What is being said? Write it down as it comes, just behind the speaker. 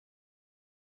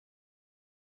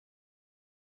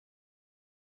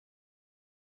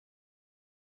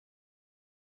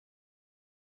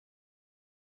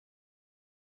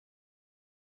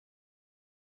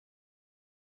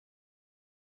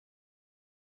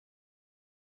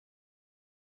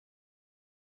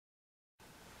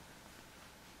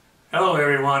Hello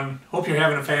everyone, hope you're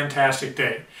having a fantastic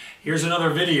day. Here's another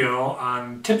video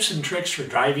on tips and tricks for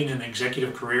driving an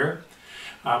executive career.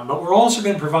 But we're also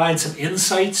going to provide some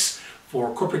insights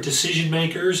for corporate decision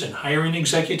makers and hiring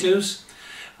executives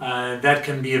that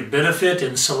can be of benefit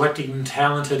in selecting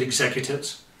talented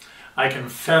executives. I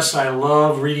confess I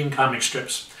love reading comic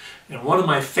strips, and one of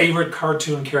my favorite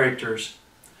cartoon characters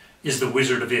is the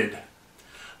Wizard of Id.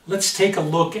 Let's take a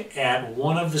look at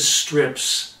one of the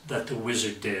strips that the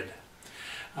wizard did.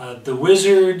 The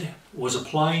wizard was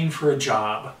applying for a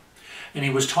job, and he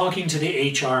was talking to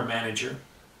the HR manager.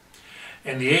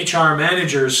 And the HR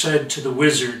manager said to the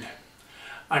wizard,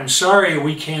 "I'm sorry,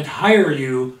 we can't hire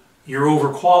you, you're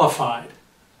overqualified."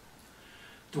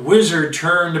 The wizard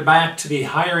turned back to the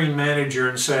hiring manager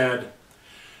and said,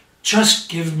 "Just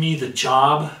give me the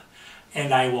job,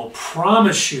 and I will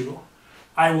promise you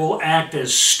I will act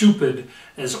as stupid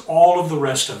as all of the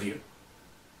rest of you."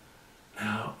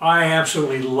 Now, I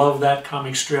absolutely love that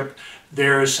comic strip.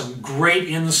 There is some great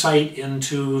insight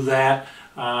into that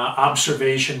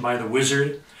observation by the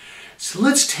wizard. So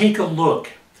let's take a look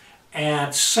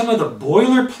at some of the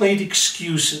boilerplate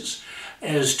excuses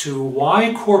as to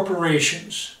why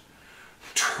corporations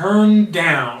turn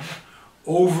down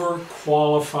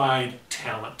overqualified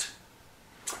talent.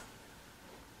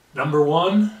 Number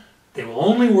one, they will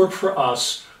only work for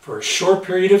us for a short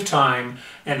period of time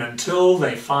and until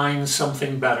they find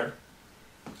something better.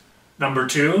 Number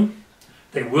two,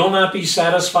 they will not be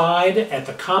satisfied at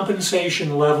the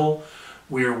compensation level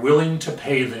we are willing to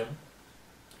pay them.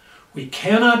 We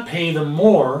cannot pay them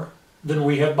more than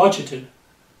we have budgeted.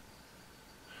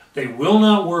 They will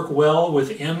not work well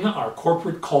within our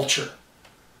corporate culture,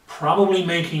 probably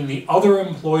making the other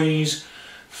employees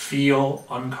feel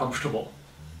uncomfortable.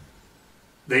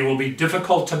 They will be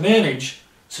difficult to manage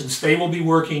since they will be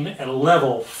working at a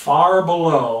level far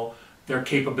below their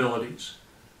capabilities.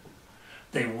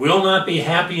 They will not be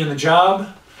happy in the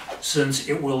job since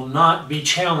it will not be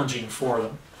challenging for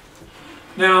them.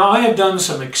 Now, I have done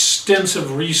some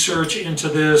extensive research into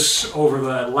this over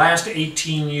the last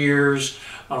 18 years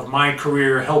of my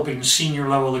career helping senior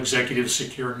level executives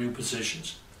secure new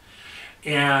positions.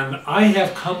 And I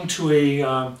have come to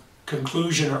a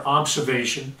conclusion or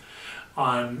observation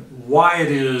on why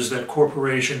it is that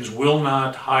corporations will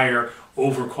not hire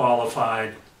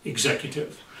overqualified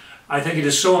executives. I think it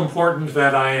is so important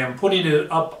that I am putting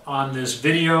it up on this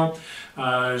video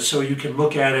so you can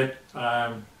look at it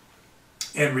and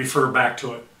refer back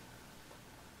to it.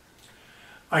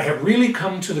 I have really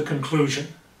come to the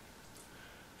conclusion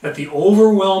that the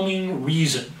overwhelming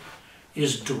reason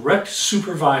is direct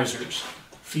supervisors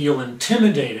feel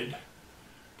intimidated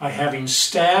by having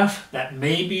staff that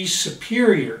may be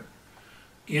superior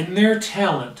in their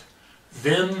talent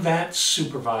than that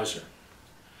supervisor.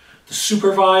 The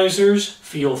supervisors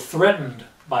feel threatened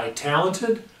by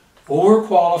talented,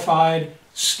 overqualified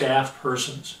staff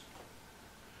persons.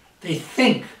 They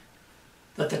think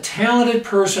that the talented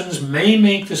persons may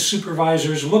make the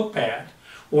supervisors look bad,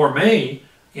 or may,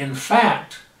 in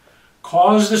fact,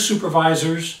 cause the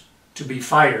supervisors to be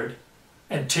fired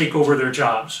and take over their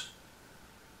jobs.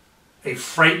 A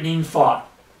frightening thought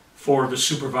for the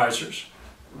supervisors.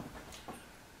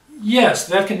 Yes,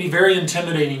 that can be very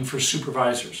intimidating for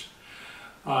supervisors.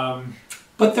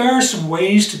 But there are some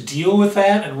ways to deal with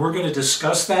that, and we're going to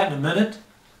discuss that in a minute.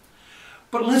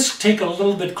 But let's take a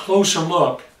little bit closer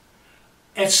look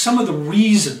at some of the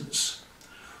reasons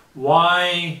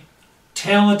why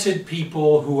talented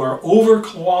people who are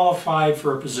overqualified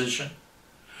for a position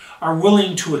are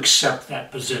willing to accept that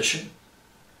position.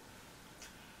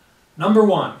 Number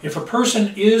one, if a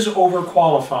person is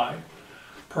overqualified,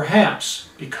 perhaps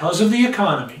because of the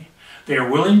economy, they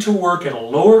are willing to work at a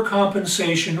lower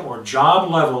compensation or job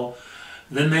level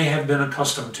than they have been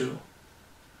accustomed to.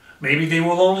 Maybe they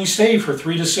will only stay for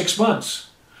 3 to 6 months,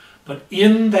 but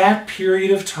in that period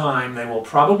of time, they will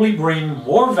probably bring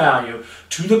more value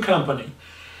to the company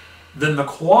than the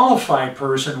qualified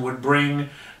person would bring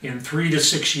in 3 to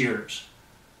 6 years.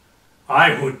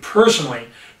 I would personally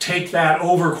take that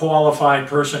overqualified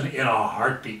person in a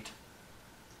heartbeat.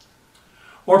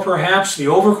 Or perhaps the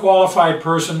overqualified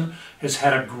person has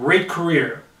had a great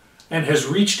career and has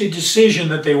reached a decision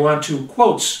that they want to,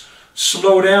 quotes,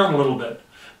 slow down a little bit.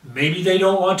 Maybe they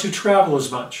don't want to travel as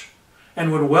much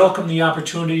and would welcome the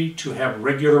opportunity to have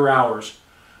regular hours.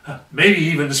 Maybe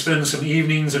even spend some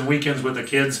evenings and weekends with the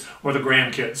kids or the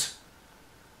grandkids.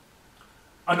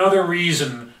 Another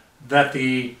reason that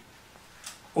the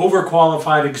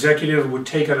overqualified executive would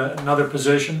take another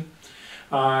position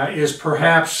is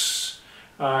perhaps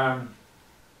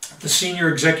the senior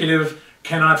executive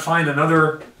cannot find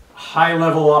another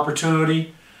high-level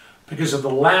opportunity because of the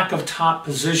lack of top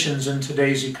positions in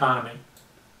today's economy.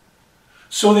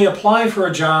 So they apply for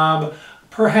a job,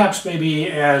 perhaps maybe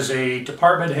as a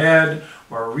department head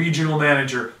or a regional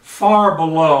manager, far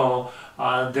below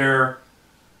their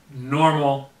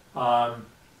normal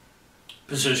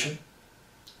position.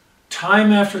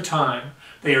 Time after time,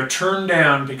 they are turned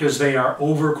down because they are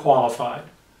overqualified.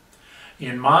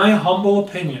 In my humble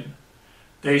opinion,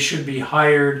 they should be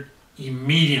hired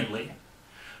immediately.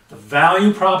 The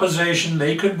value proposition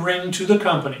they could bring to the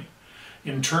company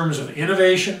in terms of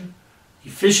innovation,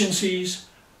 efficiencies,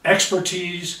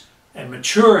 expertise, and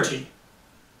maturity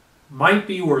might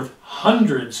be worth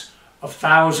hundreds of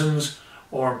thousands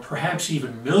or perhaps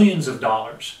even millions of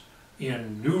dollars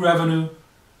in new revenue,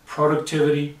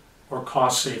 productivity, or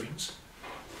cost savings.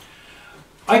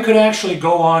 I could actually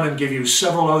go on and give you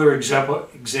several other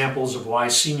examples of why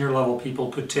senior level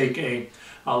people could take a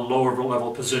lower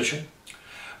level position.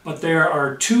 But there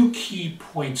are two key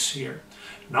points here.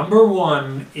 Number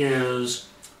one is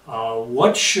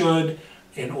what should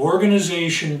an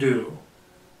organization do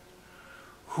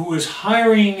who is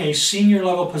hiring a senior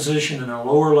level position in a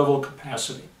lower level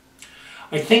capacity?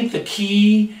 I think the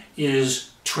key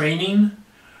is training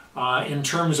in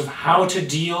terms of how to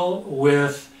deal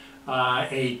with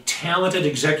a talented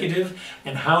executive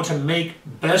and how to make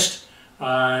best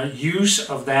use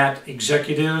of that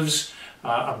executive's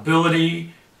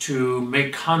ability to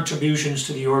make contributions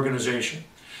to the organization.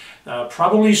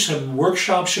 Probably some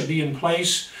workshops should be in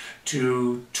place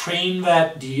to train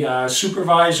that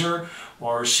supervisor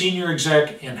or senior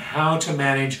exec in how to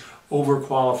manage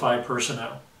overqualified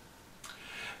personnel.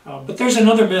 But there's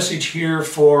another message here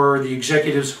for the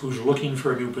executives who's looking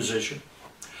for a new position.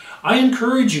 I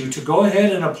encourage you to go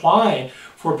ahead and apply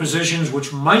for positions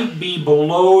which might be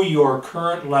below your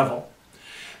current level.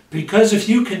 Because if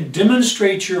you can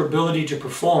demonstrate your ability to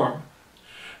perform,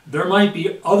 there might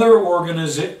be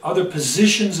other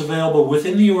positions available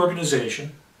within the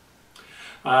organization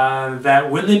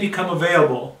that when they become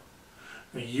available,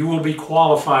 you will be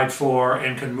qualified for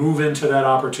and can move into that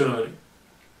opportunity.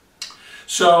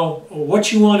 So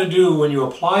what you want to do when you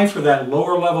apply for that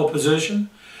lower level position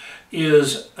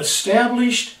is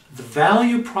establish the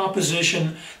value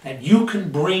proposition that you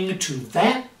can bring to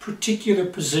that particular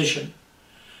position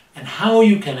and how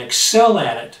you can excel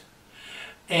at it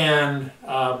and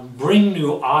bring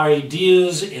new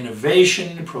ideas,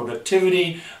 innovation,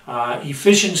 productivity,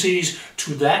 efficiencies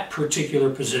to that particular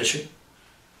position.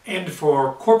 And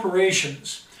for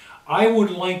corporations, I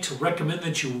would like to recommend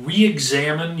that you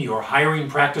re-examine your hiring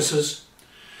practices.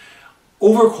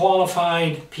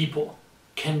 Overqualified people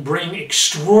can bring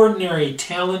extraordinary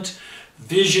talent,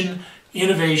 vision,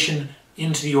 innovation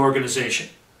into the organization.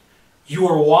 You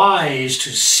are wise to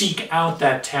seek out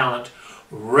that talent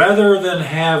rather than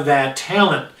have that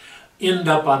talent end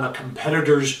up on the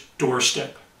competitor's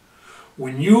doorstep.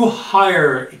 When you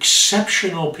hire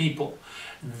exceptional people,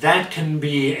 that can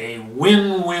be a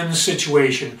win-win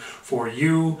situation for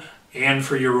you and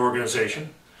for your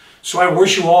organization. So I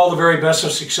wish you all the very best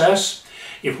of success.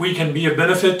 If we can be of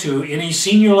benefit to any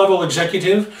senior level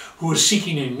executive who is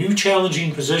seeking a new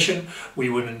challenging position, we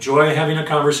would enjoy having a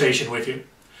conversation with you.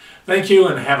 Thank you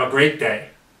and have a great day.